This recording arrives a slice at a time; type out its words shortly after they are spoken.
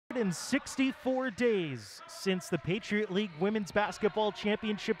164 days since the Patriot League Women's Basketball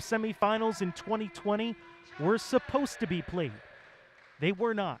Championship semifinals in 2020 were supposed to be played. They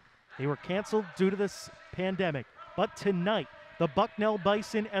were not. They were canceled due to this pandemic. But tonight, the Bucknell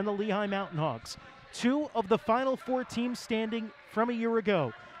Bison and the Lehigh Mountain Hawks, two of the Final Four teams standing from a year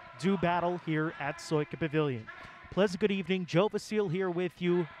ago, do battle here at Soika Pavilion. Pleasant good evening. Joe Vasile here with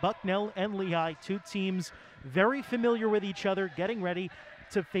you. Bucknell and Lehigh, two teams very familiar with each other, getting ready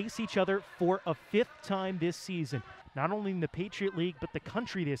to face each other for a fifth time this season. Not only in the Patriot League, but the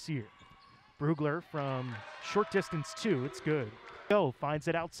country this year. Brugler from short distance two. It's good. Finds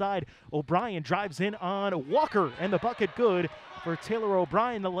it outside. O'Brien drives in on Walker, and the bucket good for Taylor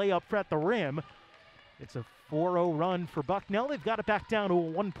O'Brien. The layup at the rim. It's a 4-0 run for Bucknell. They've got it back down to a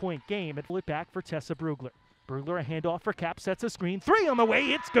one-point game. It flipped back for Tessa Brugler. Brugler, a handoff for Cap, sets a screen. Three on the way,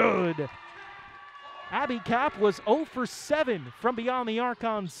 it's good. Abby Cap was 0 for 7 from beyond the arc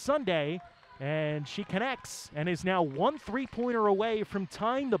on Sunday, and she connects and is now one three-pointer away from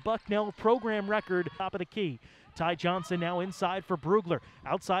tying the Bucknell program record. Top of the key. Ty Johnson now inside for Brugler.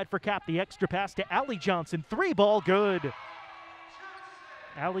 Outside for Cap, the extra pass to Allie Johnson. Three ball good.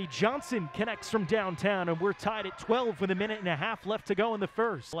 Allie Johnson connects from downtown, and we're tied at 12 with a minute and a half left to go in the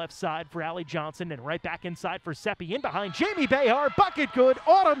first. Left side for Allie Johnson, and right back inside for Seppi. In behind Jamie Behar, bucket good.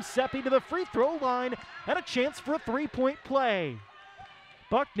 Autumn Seppi to the free throw line, and a chance for a three-point play.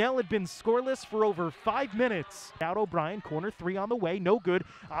 Bucknell had been scoreless for over 5 minutes. Out O'Brien, corner three on the way, no good.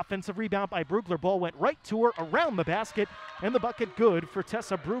 Offensive rebound by Brugler, ball went right to her, around the basket, and the bucket good for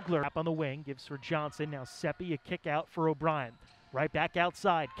Tessa Brugler. Cap on the wing, gives for Johnson, now Seppi, a kick out for O'Brien. Right back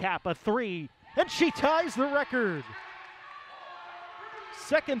outside, Cap a three, and she ties the record.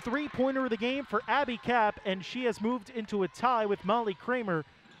 Second three-pointer of the game for Abby Cap, and she has moved into a tie with Molly Kramer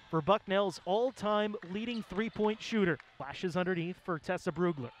for Bucknell's all-time leading three-point shooter. Flashes underneath for Tessa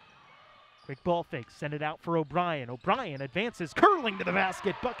Brugler. Quick ball fake, send it out for O'Brien. O'Brien advances, curling to the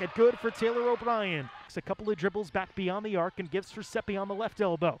basket. Bucket good for Taylor O'Brien. A couple of dribbles back beyond the arc and gives for Seppi on the left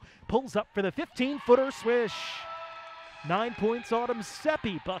elbow. Pulls up for the 15-footer swish. 9 points, Autumn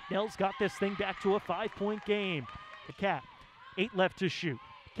Seppi. Bucknell's got this thing back to a 5-point game. The Cap, 8 left to shoot.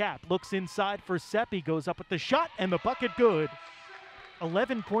 Cap looks inside for Seppi, goes up with the shot, and the bucket good.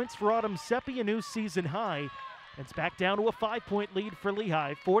 11 points for Autumn Seppi, a new season high. It's back down to a 5-point lead for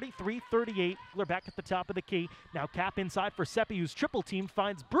Lehigh, 43-38. Brugler back at the top of the key. Now Cap inside for Seppi, who's triple team,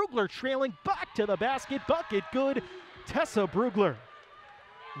 finds Brugler trailing, back to the basket, bucket good. Tessa Brugler.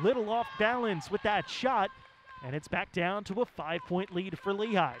 Little off balance with that shot, and it's back down to a 5-point lead for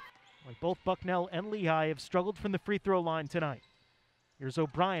Lehigh. Like both Bucknell and Lehigh have struggled from the free throw line tonight. Here's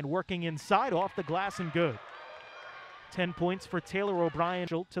O'Brien working inside, off the glass and good. 10 points for Taylor O'Brien.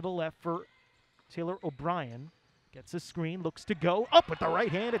 Jolt to the left for Taylor O'Brien. Gets a screen, looks to go. Up with the right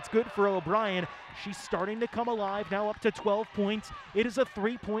hand, it's good for O'Brien. She's starting to come alive, now up to 12 points. It is a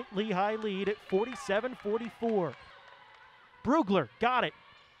 3-point Lehigh lead at 47-44. Brugler got it.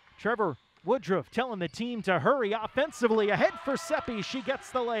 Trevor Woodruff telling the team to hurry offensively. Ahead for Seppi, she gets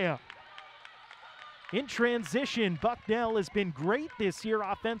the layup. In transition, Bucknell has been great this year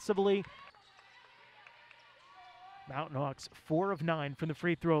offensively. Mountain Hawks 4 of 9 from the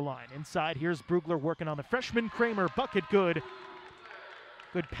free throw line. Inside, here's Brugler working on the freshman Kramer. Bucket good.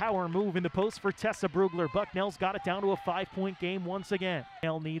 Good power move in the post for Tessa Brugler. Bucknell's got it down to a 5-point game once again.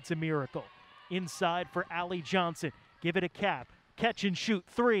 Bucknell needs a miracle. Inside for Allie Johnson. Give it a Cap. Catch and shoot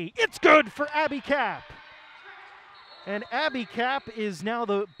three. It's good for Abby Cap. And Abby Cap is now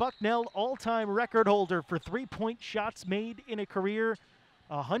the Bucknell all-time record holder for three-point shots made in a career,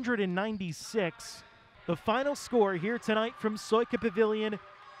 196. The final score here tonight from Soika Pavilion,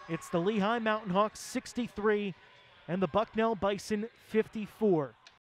 it's the Lehigh Mountain Hawks 63 and the Bucknell Bison 54.